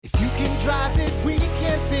drive it, we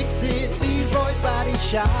can fix it. Leroy's Body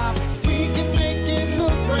Shop. We can make it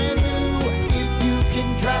look brand new. If you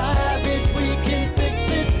can drive it, we can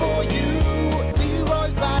fix it for you.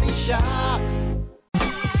 Leroy's Body Shop.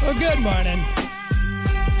 Well, good morning.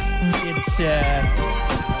 It's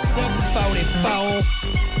 7:44.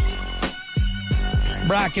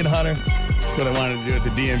 Brock and Hunter. That's what I wanted to do at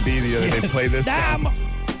the DMV the other day. Play this song.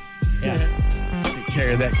 Yeah. Take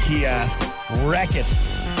care of that kiosk. Wreck it.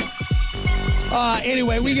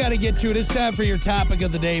 Anyway, we got to get to it. It's time for your topic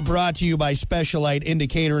of the day, brought to you by Specialite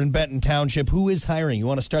Indicator in Benton Township. Who is hiring? You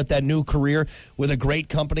want to start that new career with a great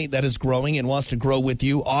company that is growing and wants to grow with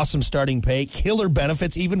you. Awesome starting pay, killer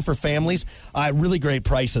benefits, even for families. Really great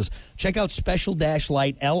prices. Check out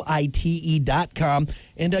special-lite, LITE.com,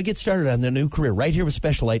 and get started on their new career right here with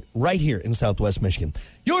Specialite, right here in Southwest Michigan.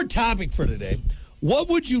 Your topic for today, what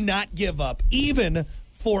would you not give up, even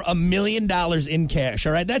for $1 million in cash?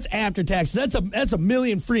 All right, that's after taxes. That's $1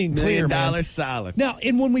 million free and clear, man. $1 million solid. Now,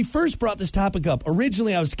 and when we first brought this topic up,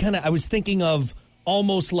 originally I was thinking of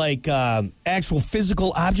almost like actual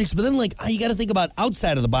physical objects, but then you got to think about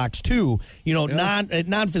outside of the box too.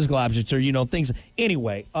 Non-physical objects or things.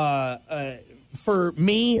 Anyway, for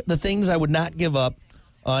me, the things I would not give up,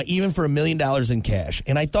 even for $1 million in cash.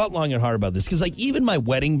 And I thought long and hard about this because even my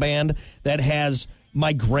wedding band that has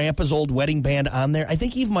my grandpa's old wedding band on there, I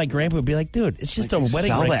think even my grandpa would be like, dude, it's just a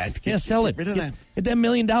wedding sell ring. that. Sell it. Get rid of that. At that $1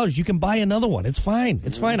 million, you can buy another one. It's fine.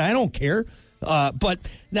 It's fine. I don't care. But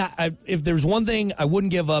now, if there's one thing I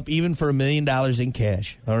wouldn't give up, even for $1 million in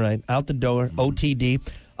cash, all right, out the door, OTD,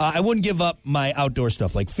 I wouldn't give up my outdoor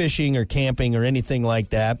stuff like fishing or camping or anything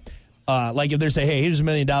like that. Like if they say, hey, here's $1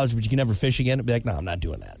 million, but you can never fish again, I'd be like, no, I'm not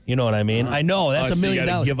doing that. You know what I mean? I know that's $1 million. You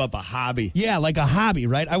gotta give up a hobby. Yeah, like a hobby,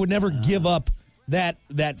 right? I would never give up that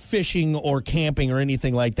fishing or camping or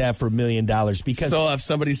anything like that for $1 million because. So if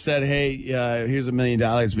somebody said, hey, here's $1 million,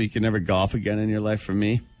 but you can never golf again in your life for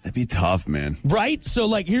me, that'd be tough, man. Right?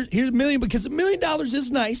 So here's $1 million, because $1 million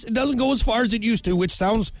is nice. It doesn't go as far as it used to, which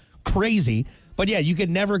sounds crazy. But yeah, you could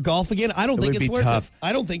never golf again. I don't think it's worth it.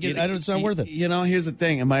 I don't think it's not worth it. Here's the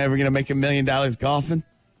thing. Am I ever going to make $1 million golfing?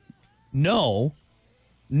 No,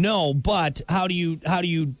 but how do you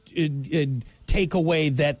take away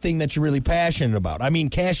that thing that you're really passionate about? I mean,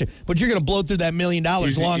 cash it, but you're going to blow through that $1 million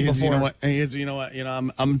long before. You know what?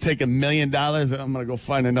 I'm going to take $1 million and I'm going to go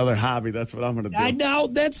find another hobby. That's what I'm going to do. I know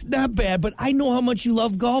that's not bad, but I know how much you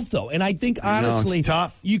love golf, though, and I think honestly, it's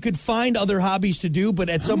tough. You could find other hobbies to do, but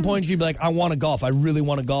at some point you'd be like, I want to golf. I really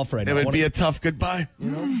want to golf right now. It would be a tough goodbye.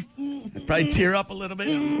 I'd probably tear up a little bit.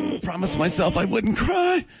 I promised myself I wouldn't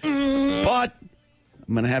cry, but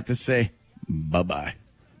I'm going to have to say bye-bye.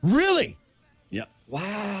 Really? Yep.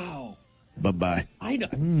 Wow. Bye-bye.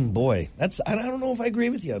 Boy, I don't know if I agree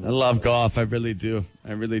with you. I love golf. I really do.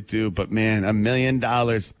 But, man, $1 million.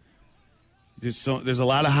 There's a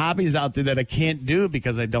lot of hobbies out there that I can't do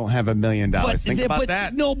because I don't have $1 million. Think about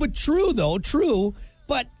that. No, but true, though. True.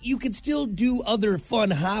 But you could still do other fun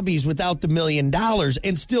hobbies without the $1 million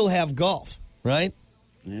and still have golf, right?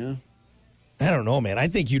 Yeah. I don't know, man. I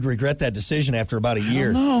think you'd regret that decision after about a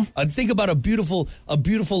year. I don't know. I'd think about a beautiful,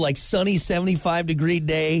 like sunny 75-degree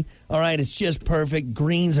day. All right, it's just perfect.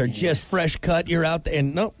 Greens are just fresh cut. You're out there,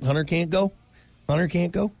 and no, Hunter can't go.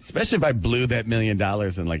 Especially if I blew that $1 million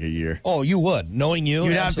in like a year. Oh, you would, knowing you.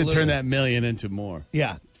 You'd have to turn that $1 million into more.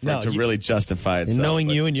 Yeah. To really justify itself. And knowing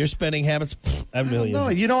you and your spending habits, that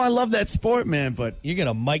millions. No, I love that sport, man, but you're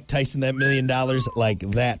gonna Mike Tyson that $1 million like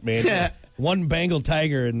that, man. Yeah. One Bengal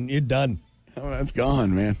tiger and you're done. Oh, that's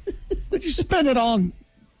gone, man. Why'd you spend it all in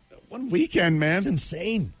one weekend, man? It's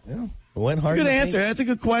insane. Yeah. It went hard. Good answer. That's a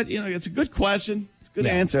good question. It's a good question. It's a good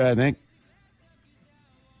answer, I think.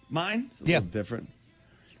 Mine? It's a little different.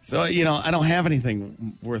 So, I don't have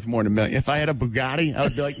anything worth more than $1 million. If I had a Bugatti, I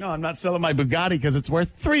would be like, no, I'm not selling my Bugatti because it's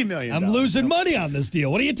worth $3 million. I'm losing money on this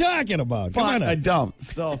deal. What are you talking about? Come on. I don't.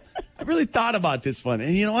 So I really thought about this one.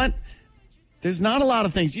 And you know what? There's not a lot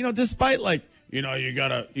of things. Despite you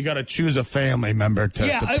gotta choose a family member to.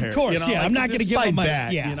 Yeah, of course. I'm not gonna give up my.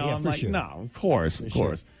 That, I'm like, sure. No, of course.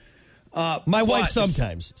 My wife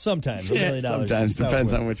sometimes $1 million. Sometimes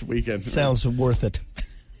depends on which weekend. Sounds worth it.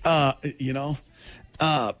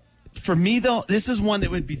 For me though, this is one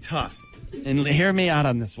that would be tough. And hear me out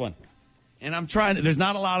on this one. And I'm trying. There's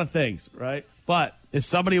not a lot of things, right? But if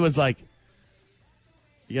somebody was like,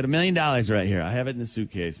 "You got $1 million right here. I have it in the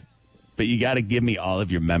suitcase, but you got to give me all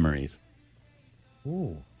of your memories."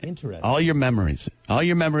 Ooh, interesting. All your memories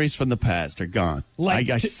from the past are gone.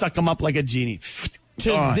 I suck them up like a genie.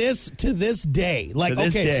 To this day, to this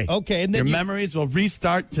day. Okay, and then your memories will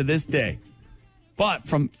restart to this day. But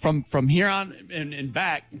from here on and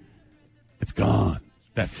back, It's gone.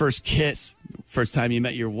 That first kiss, first time you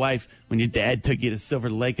met your wife, when your dad took you to Silver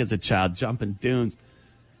Lake as a child, jumping dunes.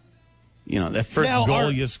 You know, that first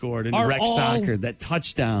goal you scored in rec soccer, that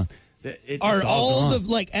touchdown. Are all the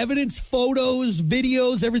like evidence, photos,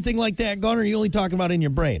 videos, everything like that gone? Or are you only talking about in your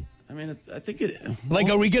brain? I mean, I think it. Like,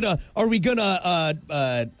 are we gonna?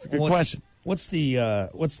 Good question. What's the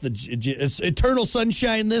it's eternal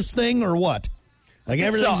sunshine? This thing or what? Like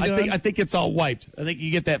everything's I think it's all wiped. I think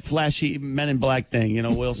you get that flashy Men in Black thing. You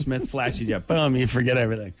know, Will Smith flashes you, boom, you forget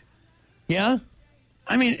everything. Yeah.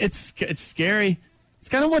 I mean, it's scary. It's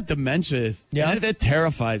kind of what dementia is. Yeah, that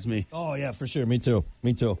terrifies me. Oh yeah, for sure. Me too.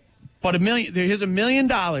 But here's $1 million,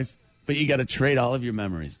 but you got to trade all of your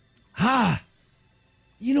memories.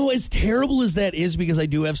 You know, as terrible as that is, because I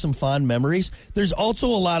do have some fond memories, there's also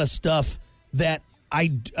a lot of stuff that I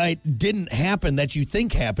didn't happen that you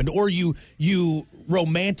think happened, or you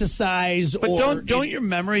romanticize. But don't your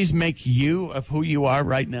memories make you of who you are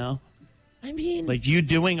right now? I mean, like you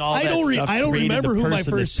doing all that stuff. I don't remember who my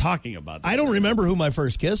first talking about. I don't remember who my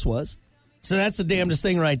first kiss was. So that's the damnedest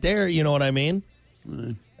thing right there. You know what I mean?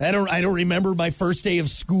 Right. I don't remember my first day of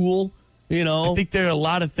school. You know, I think there are a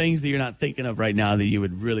lot of things that you're not thinking of right now that you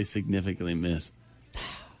would really significantly miss.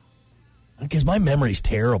 Because my memory's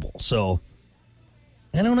terrible. So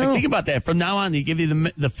I don't know. Like, think about that. From now on, they give you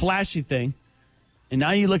the flashy thing, and now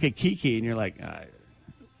you look at Kiki and you're like,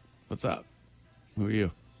 "What's up? Who are you?"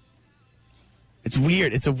 It's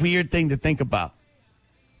weird. It's a weird thing to think about.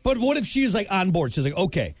 But what if she's like on board? She's like,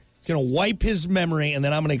 okay, it's going to wipe his memory, and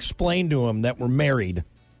then I'm going to explain to him that we're married,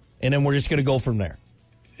 and then we're just going to go from there.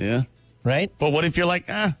 Yeah. Right? But what if you're like,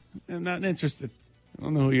 I'm not interested. I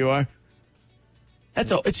don't know who you are.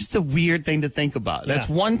 It's just a weird thing to think about. That's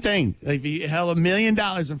one thing. Like, if you held $1 million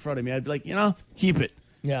in front of me, I'd be like, keep it.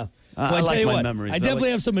 Yeah. Well, I like tell you my what, memories. I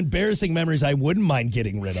definitely have some embarrassing memories I wouldn't mind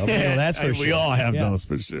getting rid of. That's for sure. We all have those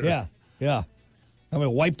for sure. Yeah. I'm going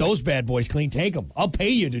to wipe those bad boys clean. Take them. I'll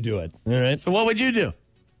pay you to do it. All right. So what would you do?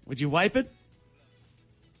 Would you wipe it?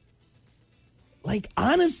 Like,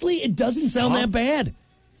 honestly, it doesn't sound that bad.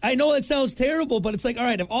 I know that sounds terrible, but it's like, all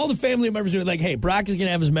right, if all the family members are like, hey, Brock is going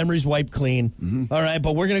to have his memories wiped clean. All right,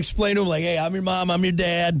 but we're going to explain to him, like, hey, I'm your mom, I'm your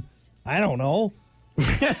dad. I don't know.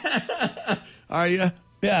 Are you?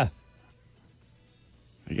 Yeah.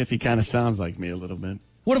 I guess he kind of sounds like me a little bit.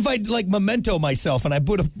 What if I, like, memento myself and I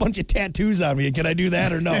put a bunch of tattoos on me? Can I do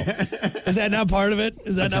that or no? Is that not part of it?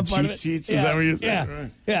 Is that not part of it? Sheets? Is that what you're saying? Yeah.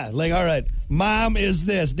 Right. Yeah, like, all right, mom is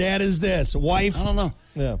this, dad is this, wife. I don't know.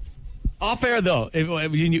 Yeah. Off air, though,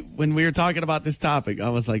 when we were talking about this topic, I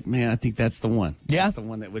was like, man, I think that's the one. Yeah? That's the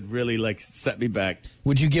one that would really, like, set me back.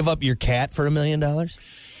 Would you give up your cat for $1 million? Oh,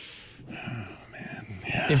 man.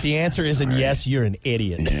 Yeah. If the answer isn't yes, you're an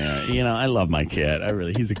idiot. Yeah, I love my cat.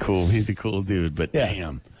 He's a cool dude, but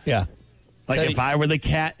damn. Yeah. Like, if I were the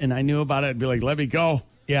cat and I knew about it, I'd be like, let me go.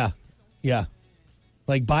 Yeah.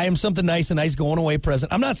 Like, buy him something nice, a nice going away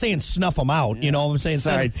present. I'm not saying snuff him out, you know what I'm saying?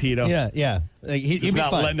 Sorry, Tito. Yeah. Like, he'd be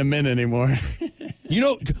not fine. letting him in anymore.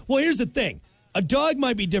 Well, here's the thing. A dog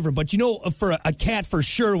might be different, but for a cat for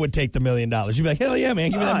sure would take the $1 million. You'd be like, hell yeah,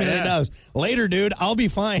 man, give me that $1 million. Yeah. Later, dude, I'll be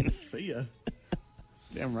fine. See ya.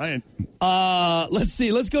 Damn right. Let's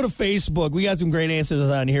see. Let's go to Facebook. We got some great answers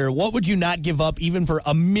on here. What would you not give up even for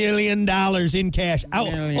 $1 million in cash?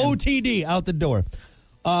 OTD, out the door.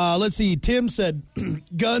 Let's see. Tim said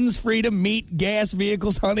guns, freedom, meat, gas,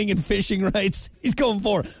 vehicles, hunting, and fishing rights. He's going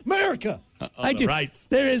for America. I do. Rights.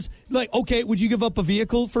 There is, like, okay, would you give up a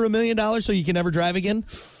vehicle for $1 million so you can never drive again?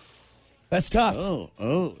 That's tough.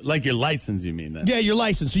 Oh, like your license, you mean that? Yeah, your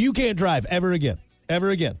license. So you can't drive ever again.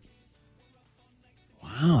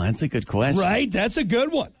 Wow, that's a good question. Right? That's a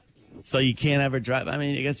good one. So you can't ever drive. I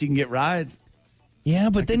mean, I guess you can get rides. Yeah,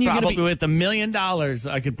 but then you're probably going to be... with $1 million,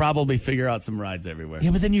 I could probably figure out some rides everywhere.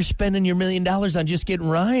 Yeah, but then you're spending your $1 million on just getting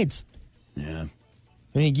rides. Yeah.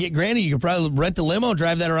 I mean, granted, you could probably rent a limo,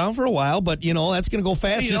 drive that around for a while, but, that's going to go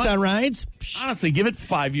fast just on rides. Honestly, give it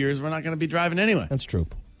 5 years. We're not going to be driving anyway. That's true.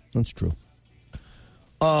 Let's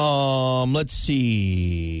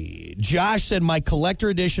see. Josh said my collector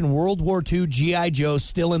edition World War II G.I. Joe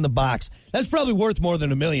still in the box. That's probably worth more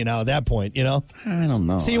than $1 million now at that point, I don't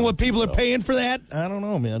know. Seeing what people are paying for that? I don't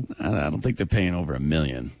know, man. I don't think they're paying over $1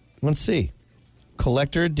 million. Let's see.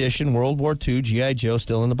 Collector edition World War II G.I. Joe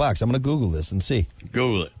still in the box. I'm going to Google this and see.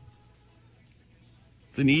 Google it.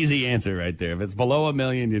 It's an easy answer right there. If it's below $1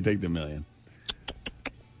 million, you take the $1 million.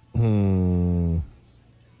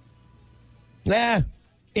 Nah.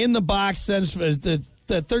 In the box since the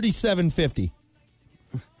 $37.50.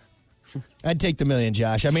 I'd take the $1 million,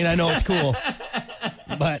 Josh. I mean, I know it's cool,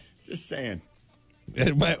 but just saying.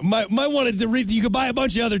 Might wanted to read. You could buy a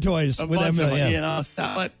bunch of other toys with that million. You know,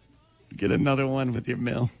 sell it. Get another one with your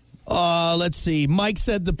mill. Let's see. Mike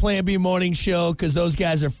said the Plan B morning show because those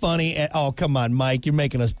guys are funny. Oh, come on, Mike. You're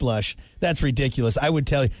making us blush. That's ridiculous. I would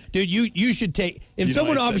tell you. Dude, you should take, if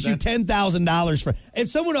someone offers you $10,000 for, if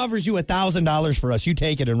someone offers you $1,000 for us, you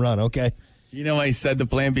take it and run, okay? You know why he said the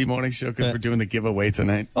Plan B morning show? Because we're doing the giveaway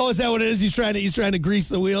tonight. Oh, is that what it is? He's trying to grease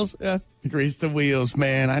the wheels? Yeah. Grease the wheels,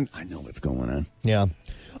 man. I know what's going on. Yeah.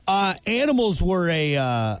 Animals were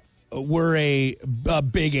a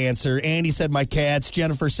big answer. Andy said my cats.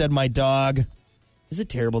 Jennifer said my dog. Is it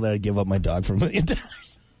terrible that I give up my dog for $1 million?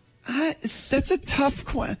 That's a tough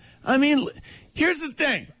question. I mean, here's the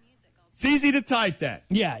thing. It's easy to type that.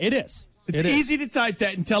 Yeah, it is. It's easy to type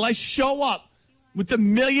that until I show up with the $1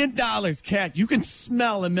 million, Cat. You can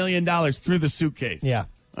smell $1 million through the suitcase. Yeah.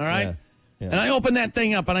 All right? Yeah. Yeah. And I open that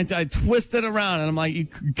thing up, and I twist it around, and I'm like, you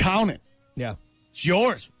can count it. Yeah. It's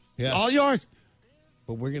yours. Yeah. It's all yours.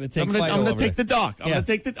 But we're going to take I'm going to take the dog.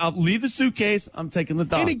 I'll leave the suitcase. I'm taking the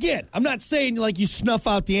dog. And again, I'm not saying like you snuff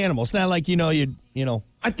out the animal. It's not like, you know.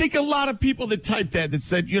 I think a lot of people that typed that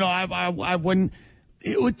said, I wouldn't.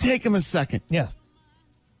 It would take them a second. Yeah.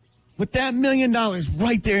 With that $1 million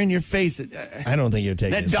right there in your face. I don't think it would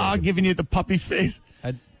take that dog giving you the puppy face.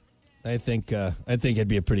 I think it'd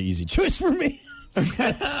be a pretty easy choice for me.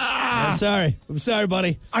 I'm sorry,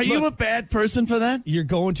 buddy. Are you a bad person for that? You're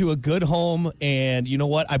going to a good home, and you know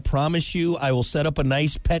what? I promise you, I will set up a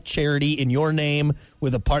nice pet charity in your name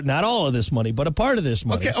with a part, not all of this money, but a part of this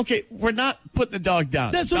money. Okay. We're not putting the dog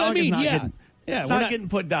down. That's what I mean. Yeah. It's not getting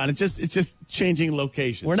put down. It's just changing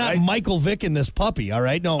locations. We're not Michael Vick in this puppy, all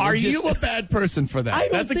right? No. Are you a bad person for that?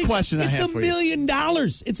 That's a question I have for you. It's $1 million.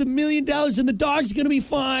 It's $1 million, and the dog's going to be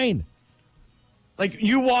fine. Like,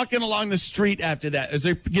 you walking along the street after that, is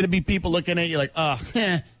there going to be people looking at you like,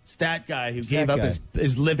 it's that guy who gave up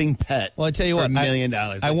his living pet? Well, I tell you what, $1 million.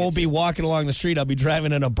 I won't be walking along the street. I'll be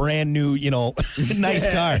driving in a brand new,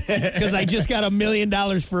 nice car because I just got $1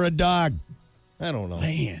 million for a dog. I don't know.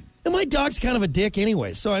 Man. And my dog's kind of a dick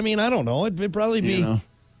anyway, so I mean, I don't know. It'd probably be, I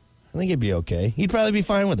think it'd be okay. He'd probably be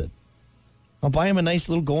fine with it. I'll buy him a nice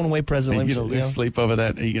little going away present. Are you going to lose sleep over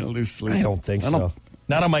that? Are you going to lose sleep? I don't think so.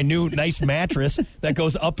 Not on my new nice mattress that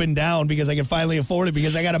goes up and down because I can finally afford it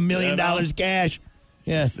because I got $1 million cash.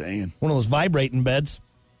 Yeah. Saying. One of those vibrating beds.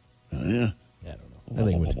 Oh, yeah. I don't know. I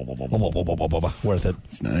think it would. Worth it.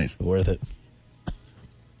 It's nice. Worth it.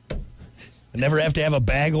 I never have to have a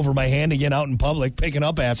bag over my hand again out in public picking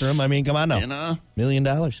up after him. I mean, come on now. $1 million.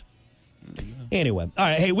 Anyway. All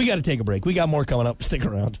right. Hey, we got to take a break. We got more coming up. Stick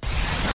around.